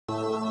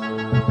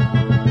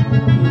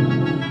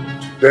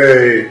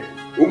The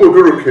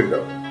Umuduru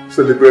Kingdom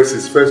celebrates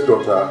his first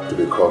daughter to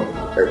become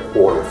a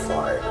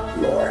qualified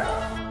lawyer.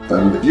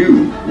 And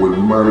you will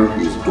marry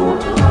his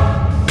daughter.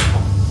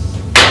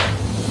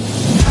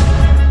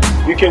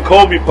 You can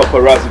call me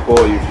Paparazzi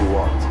Boy if you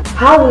want.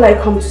 How will I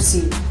come to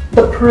see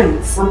the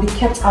prince and be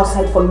kept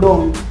outside for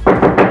long?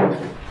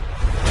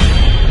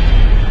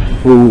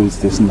 Who is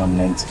this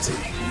nonentity?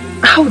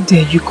 How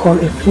dare you call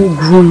a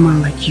full-grown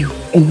man like you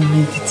a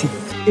nonentity?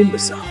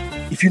 Imbecile.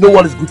 If you know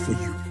what is good for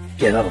you,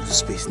 get out of the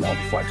space now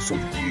before I do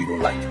something to you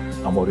don't like.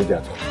 I'm already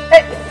at home.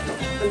 Hey!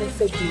 And I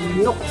said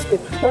you will not step.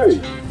 Hey!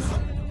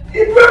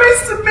 He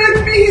promised to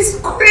make me his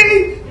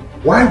queen!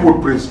 Why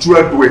would Prince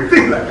Njua do a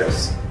thing like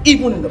this?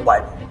 Even in the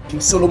Bible, King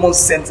Solomon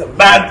sent a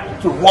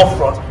man to the war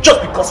front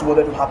just because he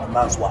wanted to have a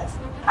man's wife.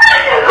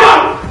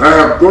 I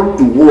have gone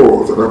to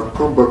wars and have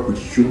come back with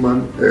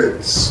human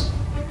heads.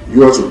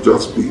 Yours will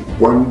just be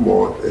one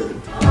more head.